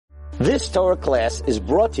This Torah class is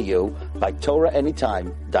brought to you by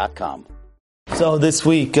TorahAnytime.com. So this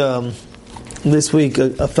week, a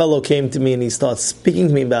fellow came to me and he starts speaking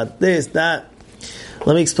to me about this, that.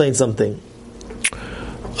 Let me explain something.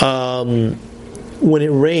 When it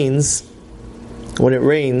rains,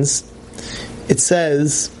 it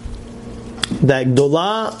says that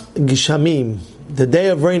Gdola Gishamim, the day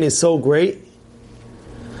of rain is so great,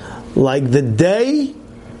 like the day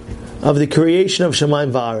of the creation of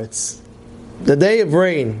Shamayim Va'aretz. The day of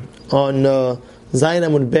rain on Zayin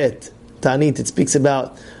Amud Bet, Ta'anit, it speaks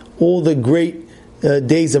about all the great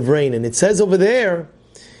days of rain. And it says over there,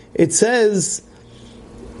 it says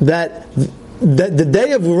that the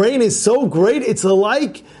day of rain is so great, it's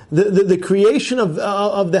like the creation of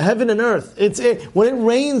the heaven and earth. When it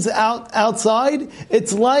rains outside,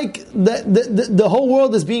 it's like the whole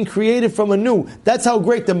world is being created from anew. That's how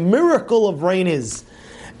great the miracle of rain is.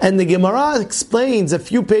 And the Gemara explains a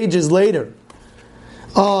few pages later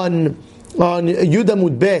on Yud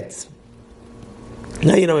Amud Bet.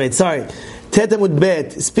 Tet Amud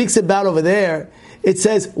Bet speaks about over there. It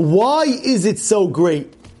says, why is it so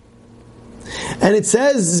great? And it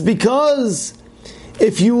says, because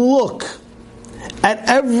if you look at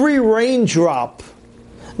every raindrop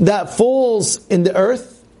that falls in the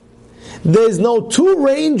earth, there's no two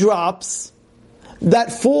raindrops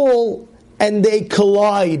that fall and they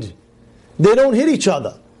collide. They don't hit each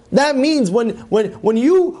other. That means when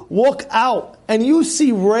you walk out and you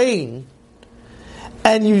see rain,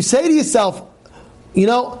 and you say to yourself,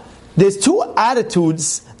 there's two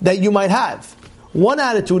attitudes that you might have. One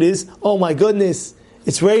attitude is, oh my goodness,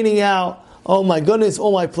 it's raining out. Oh my goodness,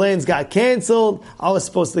 all my plans got canceled. I was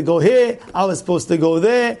supposed to go here, I was supposed to go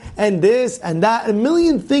there, and this and that. A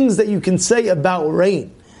million things that you can say about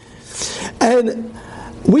rain. And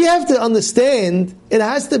we have to understand, it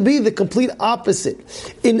has to be the complete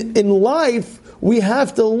opposite. In life, we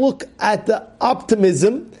have to look at the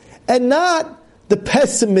optimism and not the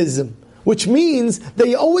pessimism, which means that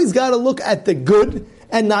you always got to look at the good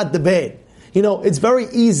and not the bad. It's very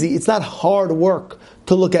easy. It's not hard work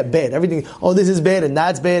to look at bad. Everything, this is bad and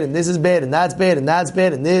that's bad and this is bad and that's bad and that's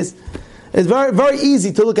bad and this. It's very, very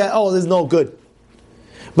easy to look at, there's no good.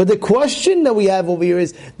 But the question that we have over here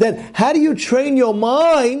is that how do you train your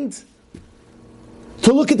mind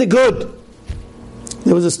to look at the good?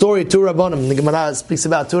 There was a story of two Rabbanim. The Gemara speaks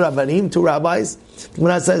about two Rabbanim, two rabbis. The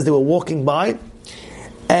Gemara says they were walking by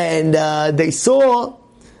and they saw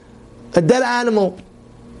a dead animal.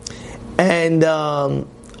 And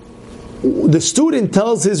the student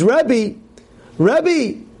tells his Rebbe,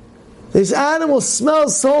 this animal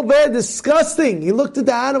smells so bad, disgusting. He looked at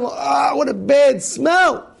the animal, what a bad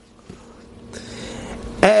smell.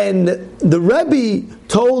 And the Rebbe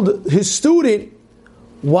told his student,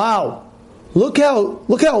 wow, look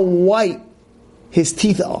how white his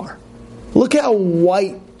teeth are. Look how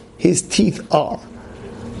white his teeth are.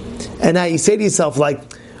 And now you say to yourself, what's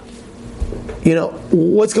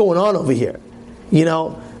going on over here?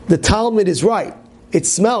 The Talmud is right. It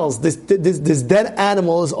smells. This dead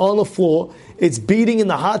animal is on the floor. It's beating in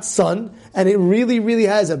the hot sun, and it really, really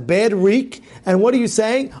has a bad reek. And what are you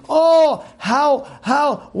saying? Oh,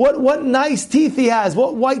 what nice teeth he has.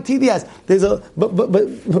 What white teeth he has.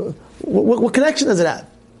 What connection does it have?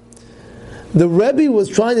 The Rebbe was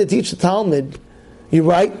trying to teach the Talmud. You're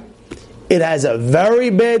right. It has a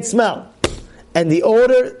very bad smell, and the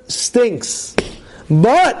odor stinks.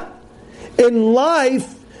 But in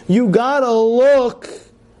life, you gotta look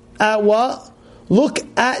at what? Look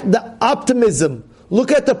at the optimism.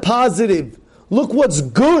 Look at the positive. Look what's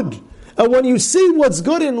good. And when you see what's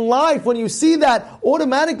good in life, when you see that,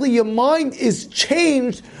 automatically your mind is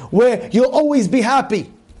changed where you'll always be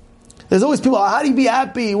happy. There's always people, how do you be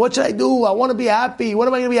happy? What should I do? I want to be happy. What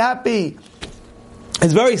am I going to be happy?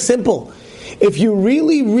 It's very simple. If you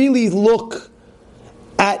really, really look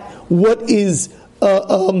at what is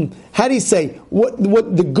what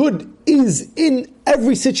the good is in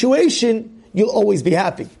every situation, you'll always be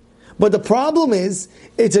happy. But the problem is,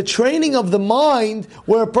 it's a training of the mind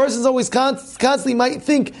where a person's always constantly might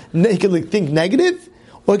think, he can think negative,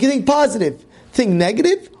 or he can think positive. Think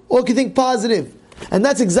negative, or he can think positive. And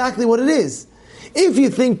that's exactly what it is. If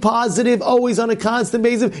you think positive, always on a constant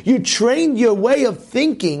basis, you train your way of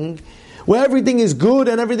thinking where everything is good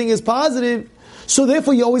and everything is positive, so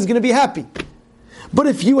therefore you're always going to be happy. But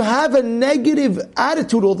if you have a negative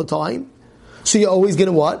attitude all the time, so you're always going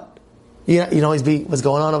to what? You can always be, what's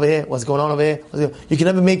going on over here? What's going on over here? You can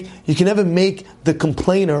never make the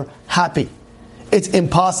complainer happy. It's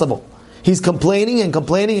impossible. He's complaining and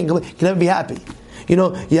complaining and complaining. He can never be happy.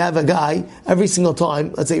 You have a guy, every single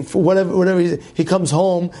time, let's say, for whatever he comes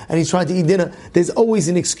home and he's trying to eat dinner, there's always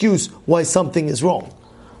an excuse why something is wrong.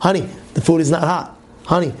 Honey, the food is not hot.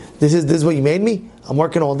 Honey, this is what you made me? I'm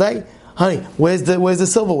working all day. Honey, where's the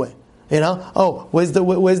silverware? Oh, this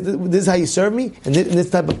is how you serve me? In this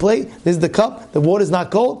type of plate? This is the cup? The water's not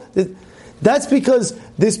cold? That's because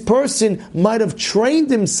this person might have trained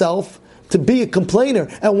himself to be a complainer.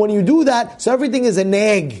 And when you do that, so everything is a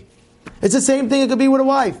nag. It's the same thing it could be with a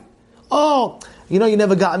wife. Oh, you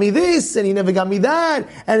never got me this, and you never got me that,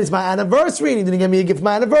 and it's my anniversary, and you didn't get me a gift for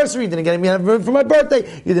my anniversary, you didn't get me a gift for my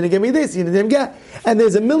birthday, you didn't get me this, you didn't get... And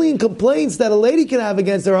there's a million complaints that a lady can have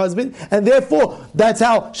against her husband, and therefore, that's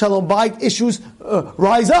how Shalom Bayit issues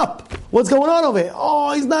rise up. What's going on over here?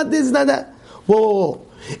 Oh, he's not this, he's not that. Whoa.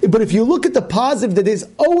 But if you look at the positive, that there's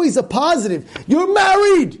always a positive. You're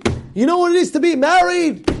married! You know what it is to be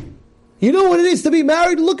married? You know what it is to be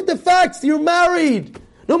married? Look at the facts. You're married.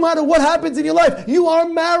 No matter what happens in your life, you are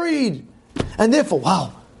married. And therefore,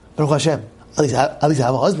 wow, Baruch Hashem, at least I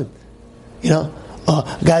have a husband.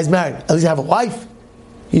 Guy's married, at least I have a wife.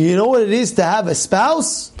 You know what it is to have a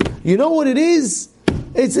spouse? You know what it is?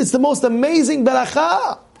 It's the most amazing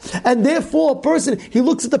beracha. And therefore, a person, he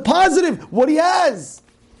looks at the positive, what he has.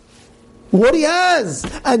 What he has.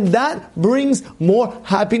 And that brings more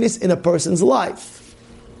happiness in a person's life.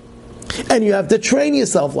 And you have to train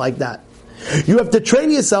yourself like that. You have to train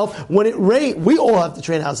yourself when it rains. We all have to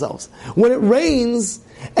train ourselves. When it rains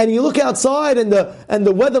and you look outside and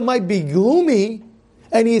the weather might be gloomy,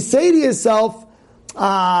 and you say to yourself,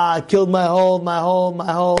 I killed my hole.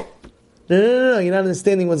 No, you're not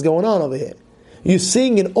understanding what's going on over here. You're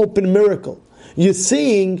seeing an open miracle. You're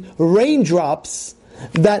seeing raindrops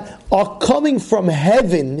that are coming from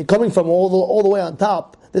heaven, coming from all the way on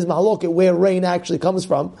top. There's mahaloket where rain actually comes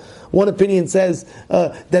from. One opinion says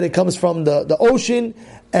that it comes from the ocean,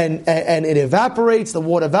 and it evaporates, the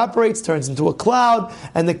water evaporates, turns into a cloud,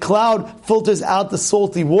 and the cloud filters out the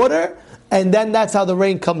salty water, and then that's how the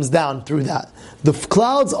rain comes down through that. The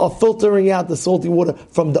clouds are filtering out the salty water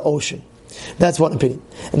from the ocean. That's one opinion.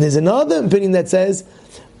 And there's another opinion that says,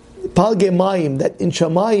 Palge Mayim, that in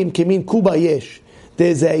Shamayim Kemin Kuba Yesh.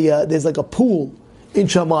 There's like a pool in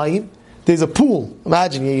Shamayim. There's a pool.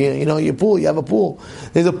 Imagine, your pool, you have a pool.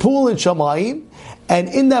 There's a pool in Shamayim, and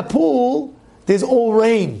in that pool, there's all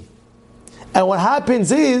rain. And what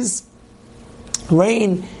happens is,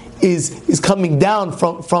 rain is coming down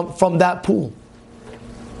from that pool.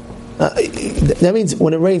 That means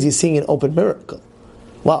when it rains, you're seeing an open miracle.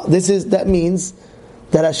 Wow, that means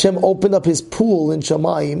that Hashem opened up His pool in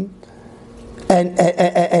Shamayim, and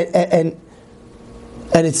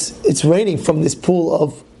it's raining from this pool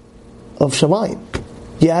of Shamayim.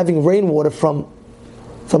 You're having rainwater from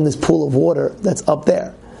this pool of water that's up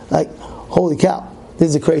there. Like, holy cow, this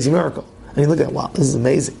is a crazy miracle. And you look at it, wow, this is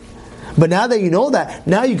amazing. But now that you know that,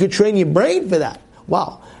 now you could train your brain for that.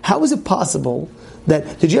 Wow, how is it possible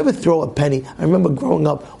did you ever throw a penny? I remember growing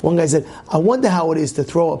up, one guy said, I wonder how it is to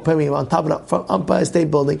throw a penny on top of the Empire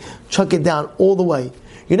State Building, chuck it down all the way.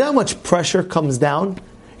 You know how much pressure comes down?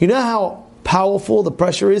 You know how powerful the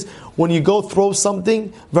pressure is when you go throw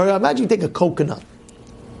something? Imagine you take a coconut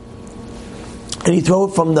and you throw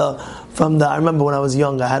it from the. I remember when I was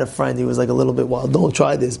young, I had a friend. He was like a little bit wild. Don't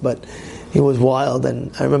try this, but he was wild.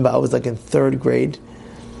 And I remember I was like in 3rd grade,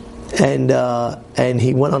 and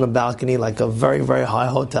he went on a balcony, like a very, very high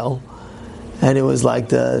hotel, and it was like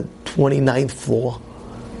the 29th floor,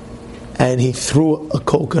 and he threw a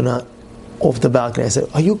coconut off the balcony. I said,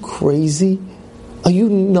 "Are you crazy? Are you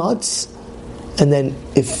nuts?" And then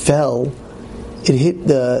it fell. It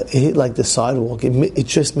hit like the sidewalk. It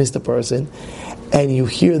just missed the person, and you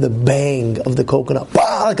hear the bang of the coconut,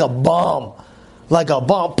 bah, like a bomb,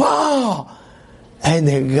 bah! And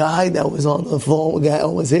the guy that was on the floor, the guy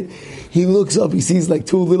almost hit. He looks up, he sees like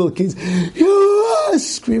 2 little kids,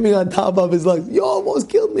 screaming on top of his lungs. You almost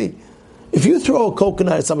killed me. If you throw a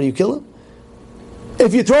coconut at somebody, you kill him.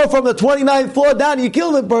 If you throw it from the 29th floor down, you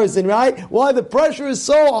kill the person, right? Why? The pressure is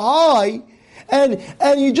so high. And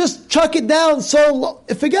you just chuck it down so low.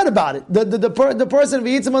 Forget about it. The person, if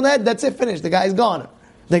he hits him on the head, that's it, finished. The guy's gone.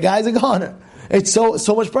 The guy's a goner. It's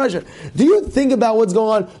so much pressure. Do you think about what's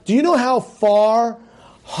going on? Do you know how far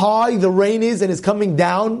high the rain is and it's coming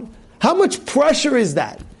down? How much pressure is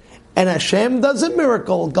that? And Hashem does a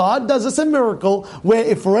miracle. God does us a miracle where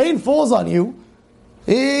if rain falls on you,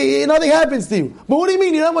 nothing happens to you. But what do you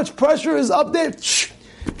mean? You know how much pressure is up there?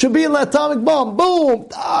 Should be an atomic bomb. Boom.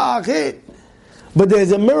 Hit. But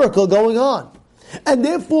there's a miracle going on. And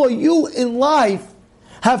therefore you in life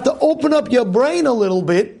have to open up your brain a little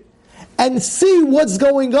bit and see what's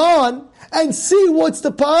going on and see what's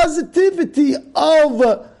the positivity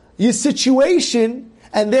of your situation,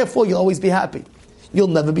 and therefore you'll always be happy. You'll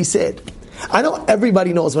never be sad. I know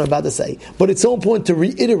everybody knows what I'm about to say, but it's so important to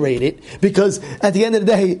reiterate it, because at the end of the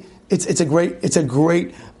day, it's a great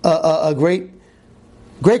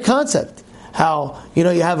concept. How, you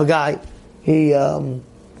have a guy, he's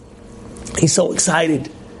so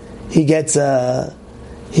excited, he gets his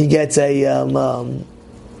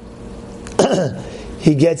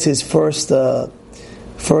first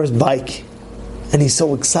bike, and he's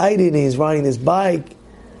so excited, and he's riding this bike,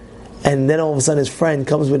 and then all of a sudden his friend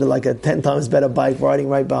comes with like a 10 times better bike riding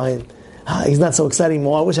right behind him. He's not so excited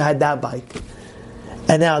anymore. I wish I had that bike.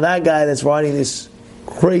 And now that guy that's riding this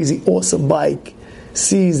crazy awesome bike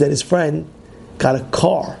sees that his friend got a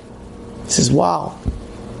car. He says, wow,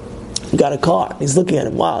 you got a car. He's looking at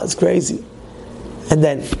him, wow, it's crazy. And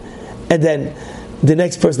then the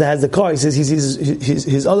next person that has the car, he says he sees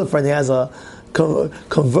his other friend, he has a convertible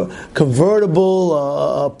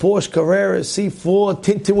Porsche Carrera C4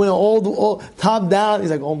 tinted window, all top down. He's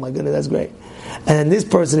like, oh my goodness, that's great. And then this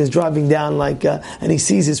person is driving down and he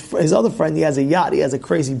sees his other friend, he has a yacht, he has a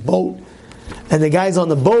crazy boat, and the guy's on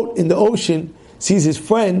the boat in the ocean sees his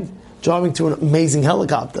friend driving to an amazing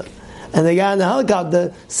helicopter, and the guy in the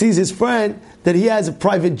helicopter sees his friend that he has a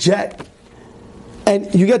private jet,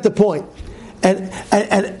 and you get the point. And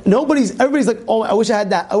everybody's like, oh, I wish I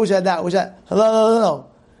had that, hello.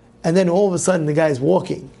 And then all of a sudden the guy's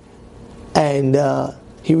walking, and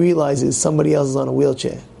he realizes somebody else is on a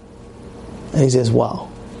wheelchair. And he says,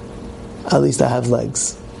 wow, at least I have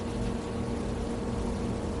legs.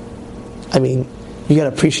 I mean, you got to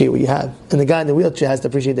appreciate what you have. And the guy in the wheelchair has to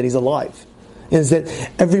appreciate that he's alive. Instead,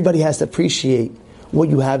 everybody has to appreciate what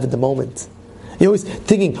you have at the moment. You're always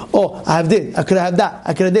thinking, oh, I have this, I could have that,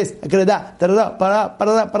 I could have this, I could have that,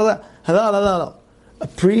 da-da-da.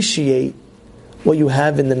 Appreciate what you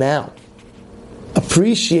have in the now.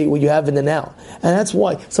 Appreciate what you have in the now. And that's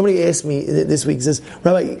why somebody asked me this week, says,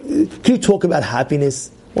 Rabbi, can you talk about happiness?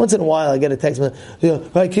 Once in a while I get a text,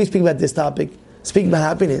 Rabbi, can you speak about this topic? Speak about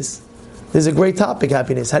happiness. There's a great topic,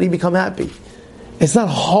 happiness. How do you become happy? It's not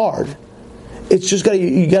hard. It's just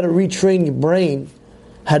you got to retrain your brain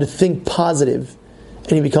how to think positive,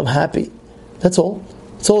 and you become happy. That's all.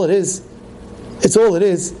 That's all it is. It's all it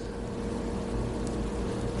is.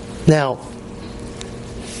 Now,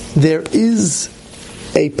 there is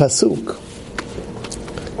a pasuk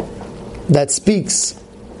that speaks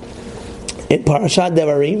in Parashat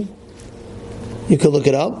Devarim. You can look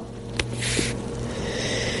it up.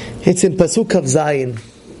 It's in pasuk Kav Zayin,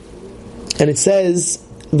 and it says,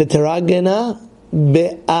 "V'teragena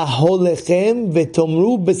be'aholechem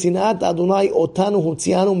v'tomru b'sinat Adonai otanu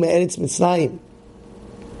hutzianu me'eretz Mitzrayim."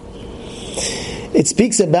 It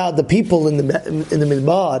speaks about the people in the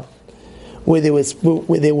Midbar, where there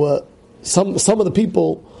were some of the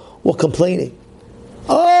people were complaining.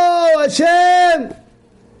 Oh, Hashem,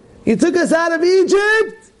 you took us out of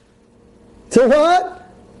Egypt to what?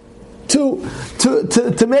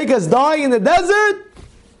 To make us die in the desert?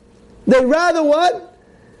 They'd rather what?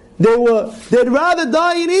 They'd rather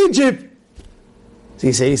die in Egypt. So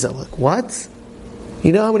you say to yourself, like, what?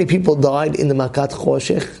 You know how many people died in the Makat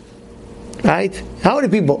Choshech? Right? How many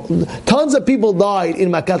people? Tons of people died in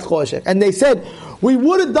Makat Choshech. And they said, we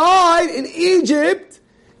would have died in Egypt,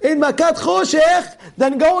 in Makat Choshech,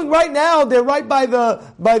 than going right now. They're right by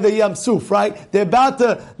the Yam Suf, right?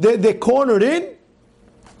 They're cornered in.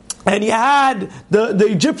 And you had the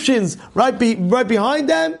Egyptians right behind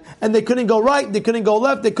them, and they couldn't go right, they couldn't go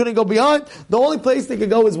left, they couldn't go behind. The only place they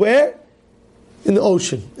could go is where? In the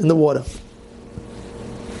ocean, in the water.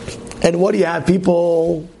 And what do you have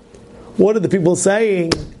people? What are the people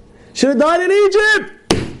saying? Should have died in Egypt!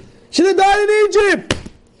 Should have died in Egypt!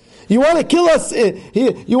 You want to kill us here?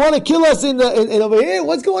 You want to kill us in over here?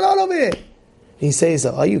 What's going on over here? He says,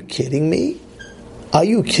 are you kidding me? Are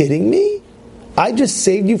you kidding me? I just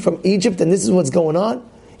saved you from Egypt, and this is what's going on?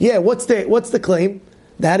 Yeah, what's the claim?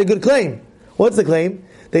 They had a good claim. What's the claim?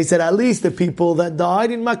 They said, at least the people that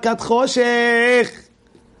died in Makat Choshech,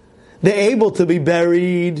 they're able to be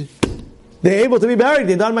buried. They're able to be buried.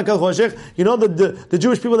 They died in Makat Choshech. You know, the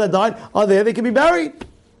Jewish people that died are there, they can be buried.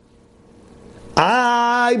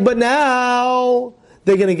 But now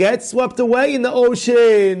they're going to get swept away in the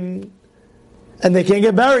ocean, and they can't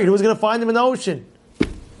get buried. Who's going to find them in the ocean?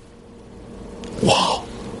 Wow.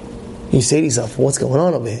 You say to yourself, what's going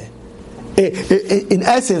on over here? In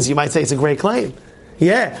essence, you might say it's a great claim.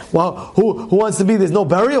 Yeah. Well, who wants to be? There's no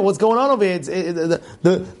burial. What's going on over here?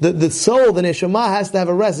 The soul, the neshama, has to have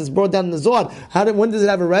a rest. It's brought down in the Zohar. When does it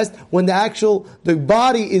have a rest? When the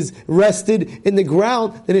body is rested in the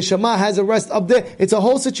ground, the neshama has a rest up there. It's a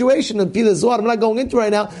whole situation in the Zohar. I'm not going into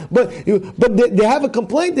right now, but they have a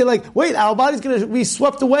complaint. They're like, wait, our body's going to be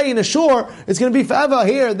swept away in a shore. It's going to be forever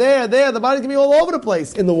here, there. The body's going to be all over the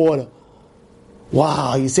place in the water.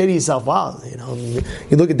 Wow, you say to yourself, wow, you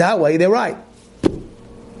look at it that way, they're right.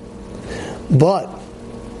 But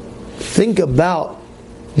think about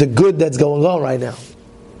the good that's going on right now.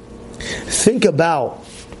 Think about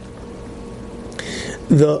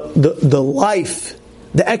the life,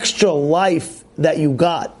 the extra life that you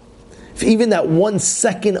got. Even that 1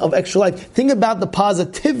 second of extra life. Think about the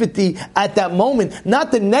positivity at that moment,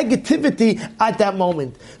 not the negativity at that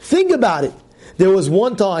moment. Think about it. There was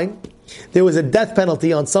one time, there was a death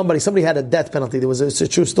penalty on somebody. Somebody had a death penalty. It's a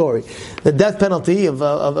true story. The death penalty of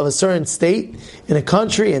a certain state in a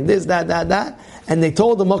country, and this, that. And they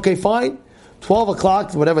told him, okay, fine, 12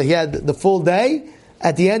 o'clock, whatever, he had the full day.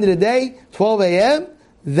 At the end of the day, 12 a.m.,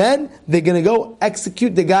 then they're going to go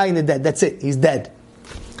execute the guy in the dead. That's it. He's dead.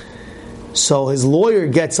 So his lawyer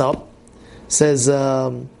gets up, says,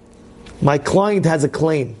 my client has a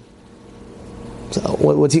claim. So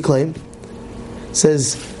what's he claim?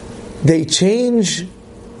 Says, they change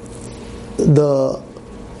the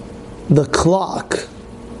clock,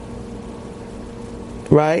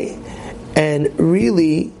 right? And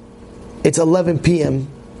really, it's 11 p.m.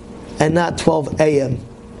 and not 12 a.m.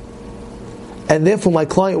 And therefore, my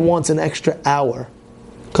client wants an extra hour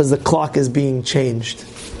because the clock is being changed.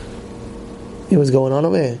 You know what's going on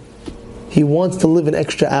over here? He wants to live an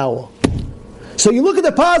extra hour. So you look at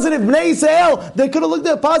the positive, Bnei Yisrael, they could have looked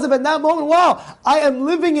at the positive at that moment. Wow, I am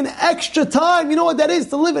living an extra time. You know what that is?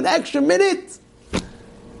 To live an extra minute.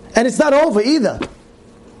 And it's not over either.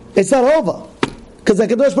 It's not over. Because the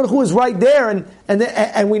HaKadosh Baruch Hu is right there,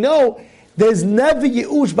 and we know there's never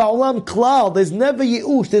Yeush Ba'olam Klal. There's never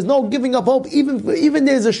Yeush. There's no giving up hope. Even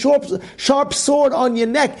there's a sharp sword on your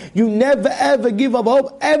neck. You never ever give up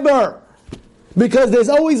hope, ever. Because there's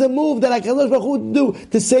always a move that HaKadosh Baruch Hu will do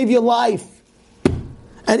to save your life.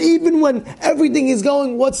 And even when everything is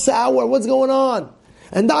going, what's sour, what's going on?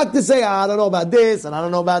 And doctors say, I don't know about this, and I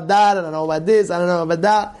don't know about that, and I don't know about this, I don't know about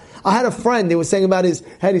that. I had a friend, they were saying about his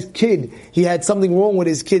kid. He had something wrong with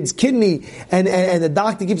his kid's kidney, and the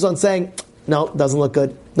doctor keeps on saying, no, it doesn't look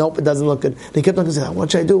good. Nope, it doesn't look good. And he kept on saying,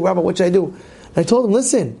 what should I do, Rabbi, what should I do? And I told him,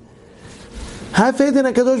 listen, have faith in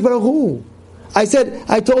HaKadosh Baruch Hu. I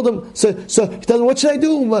told him, so he tells me, what should I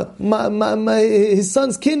do? His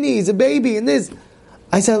son's kidney, he's a baby, and this.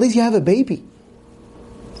 I said, at least you have a baby.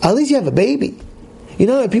 At least you have a baby. You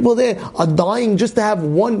know, people there are dying just to have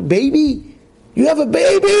one baby. You have a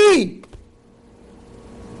baby!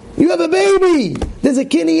 You have a baby! There's a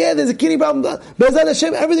kidney here, there's a kidney problem. Be'ezrat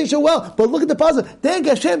Hashem, everything should well. But look at the positive. Thank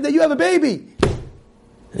Hashem that you have a baby.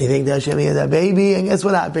 And you think that Hashem has a baby, and guess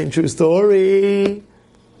what happened? True story.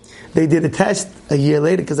 They did a test a year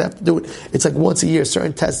later, because they have to do it. It's like once a year.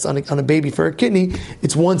 Certain tests on a baby for a kidney,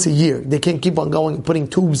 it's once a year. They can't keep on going and putting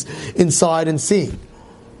tubes inside and seeing.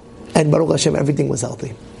 And Baruch Hashem, everything was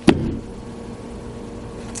healthy.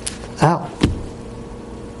 Ow.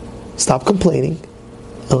 Stop complaining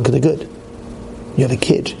and look at the good. You have a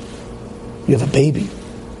kid. You have a baby.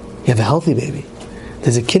 You have a healthy baby.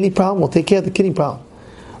 There's a kidney problem, we'll take care of the kidney problem.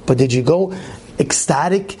 But did you go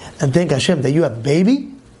ecstatic and thank Hashem that you have a baby?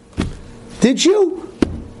 Did you?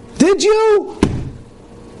 Did you?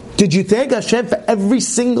 Did you thank Hashem for every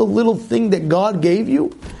single little thing that God gave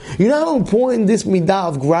you? You know how important this midah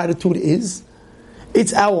of gratitude is?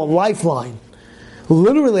 It's our lifeline.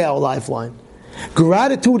 Literally our lifeline.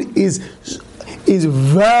 Gratitude is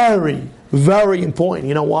very, very important.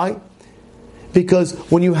 You know why? Because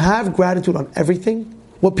when you have gratitude on everything,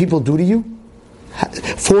 what people do to you,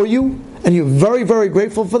 for you, and you're very, very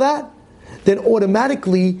grateful for that, then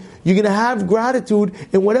automatically you're going to have gratitude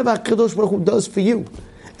in whatever HaKadosh Baruch Hu does for you.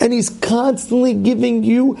 And He's constantly giving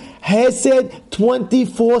you Hesed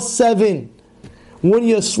 24/7. When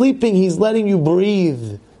you're sleeping, He's letting you breathe.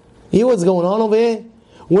 You hear what's going on over here?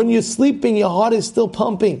 When you're sleeping, your heart is still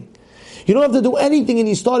pumping. You don't have to do anything and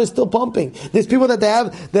your heart is still pumping. There's people that they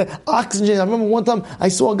have the oxygen. I remember one time I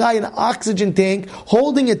saw a guy in an oxygen tank,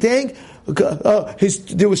 holding a tank.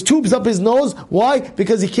 There was tubes up his nose. Why?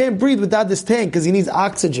 Because he can't breathe without this tank, because he needs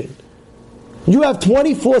oxygen. You have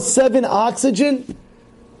 24/7 oxygen?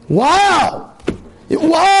 Wow!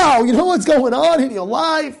 Wow! You know what's going on in your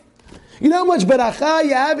life? You know how much beracha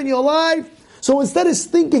you have in your life? So instead of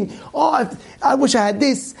thinking, I wish I had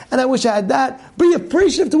this, and I wish I had that, be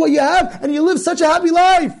appreciative to what you have, and you live such a happy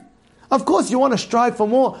life. Of course, you want to strive for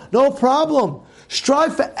more. No problem.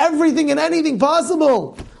 Strive for everything and anything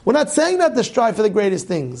possible. We're not saying not to strive for the greatest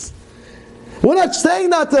things. We're not saying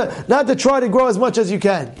not to try to grow as much as you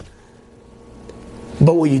can.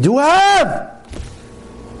 But what you do have,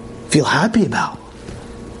 feel happy about.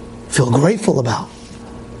 Feel grateful about.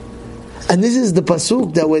 And this is the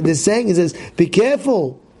pasuk that what they're saying. It says, be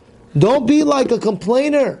careful. Don't be like a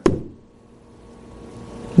complainer.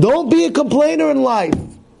 Don't be a complainer in life.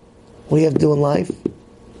 What do you have to do in life?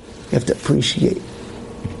 You have to appreciate.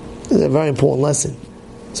 This is a very important lesson.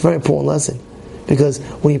 It's a very important lesson. Because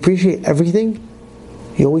when you appreciate everything,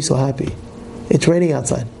 you're always so happy. It's raining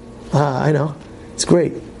outside. I know. It's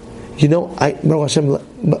great. You know, I want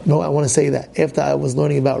to say that after I was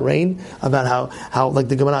learning about rain, about how like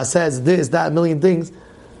the Gemara says, this, that, a million things.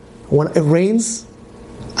 When it rains,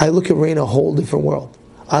 I look at rain a whole different world.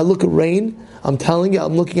 I look at rain, I'm telling you,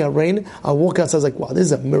 I'm looking at rain, I walk outside, I was like, wow, this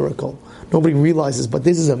is a miracle. Nobody realizes, but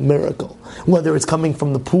this is a miracle. Whether it's coming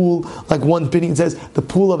from the pool, like one opinion says, the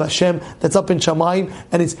pool of Hashem that's up in Shamayim,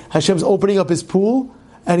 and it's Hashem's opening up His pool,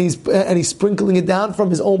 and he's sprinkling it down from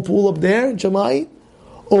His own pool up there in Shamayim,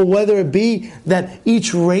 or whether it be that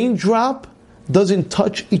each raindrop doesn't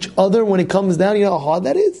touch each other when it comes down. You know how hard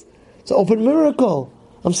that is? It's an open miracle.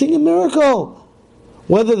 I'm seeing a miracle.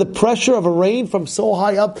 Whether the pressure of a rain from so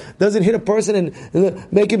high up doesn't hit a person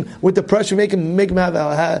and make him, with the pressure, make him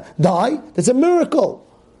die. That's a miracle.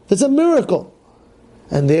 That's a miracle.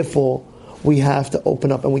 And therefore, we have to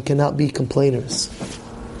open up, and we cannot be complainers.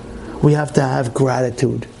 We have to have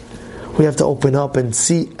gratitude. We have to open up and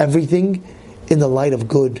see everything in the light of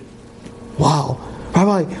good. Wow.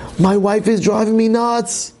 Rabbi, my wife is driving me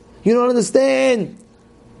nuts. You don't understand.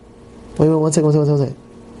 Wait a minute, one second.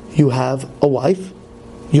 You have a wife?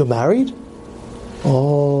 You're married?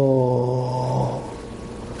 Oh.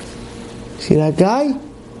 See that guy?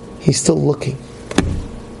 He's still looking.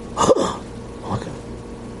 Okay.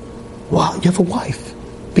 Wow, you have a wife.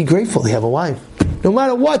 Be grateful you have a wife. No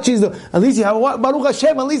matter what she's doing, at least you have a wife. Baruch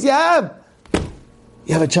Hashem, at least you have.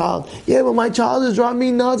 You have a child. Yeah, but my child is driving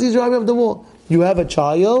me nuts. He's driving me up the wall. You have a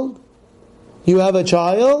child? You have a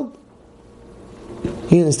child?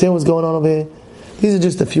 You understand what's going on over here? These are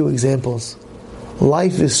just a few examples.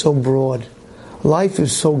 Life is so broad. Life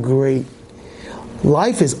is so great.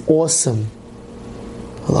 Life is awesome.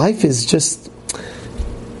 Life is just...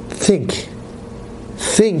 Think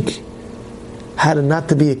how to not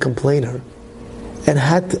to be a complainer, and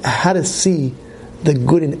how to see the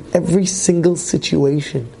good in every single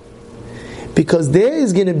situation. Because there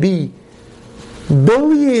is going to be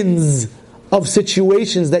billions of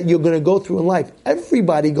situations that you're going to go through in life.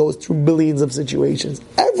 Everybody goes through billions of situations.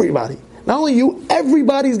 Everybody. Not only you,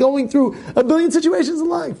 everybody's going through a billion situations in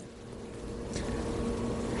life.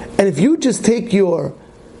 And if you just take your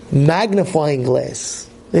magnifying glass,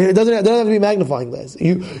 it doesn't have to be a magnifying glass.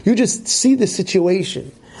 You just see the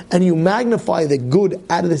situation and you magnify the good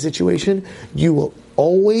out of the situation, you will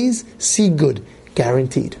always see good,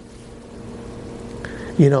 guaranteed.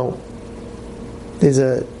 You know, there's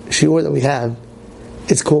a shiur that we have.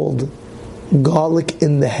 It's called garlic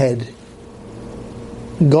in the head.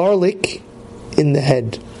 Garlic in the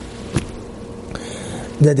head.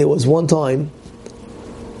 That there was one time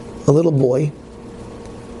a little boy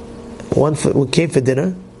came for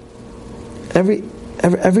dinner.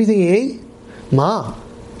 Everything he ate, Ma,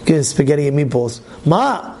 give him spaghetti and meatballs.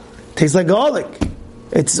 Ma, tastes like garlic.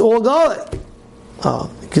 It's all garlic.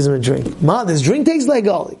 He gives him a drink. Ma, this drink tastes like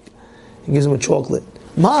garlic. He gives him a chocolate.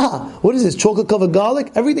 Ma, what is this, chocolate covered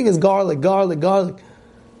garlic? Everything is garlic.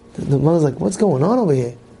 The mother's like, what's going on over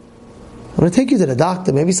here? I'm going to take you to the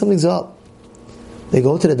doctor. Maybe something's up. They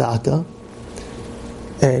go to the doctor,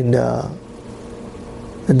 and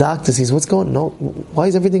the doctor sees, what's going on? No, why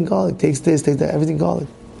is everything garlic? Takes this, takes that, everything garlic.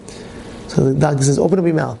 So the doctor says, open up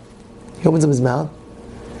your mouth. He opens up his mouth.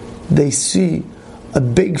 They see a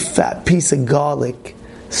big fat piece of garlic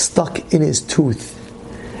stuck in his tooth.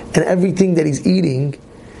 And everything that he's eating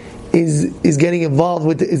is getting involved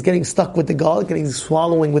with is getting stuck with the garlic, and he's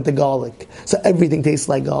swallowing with the garlic. So everything tastes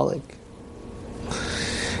like garlic.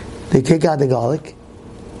 They take out the garlic,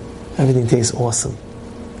 everything tastes awesome.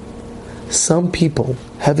 Some people,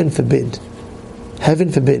 heaven forbid,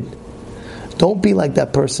 don't be like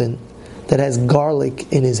that person that has garlic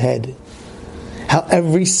in his head. How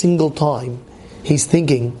every single time he's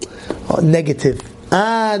thinking negative.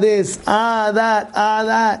 This,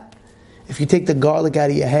 that. If you take the garlic out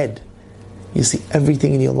of your head, you see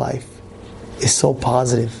everything in your life is so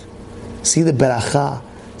positive. See the beracha,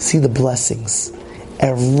 see the blessings.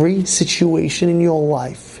 Every situation in your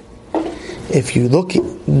life, if you look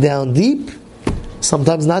down deep,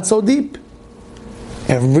 sometimes not so deep,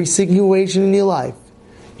 every situation in your life,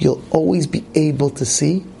 you'll always be able to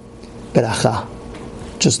see beracha.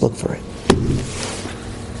 Just look for it.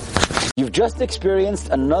 You've just experienced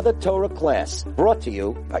another Torah class brought to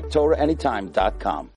you by TorahAnytime.com.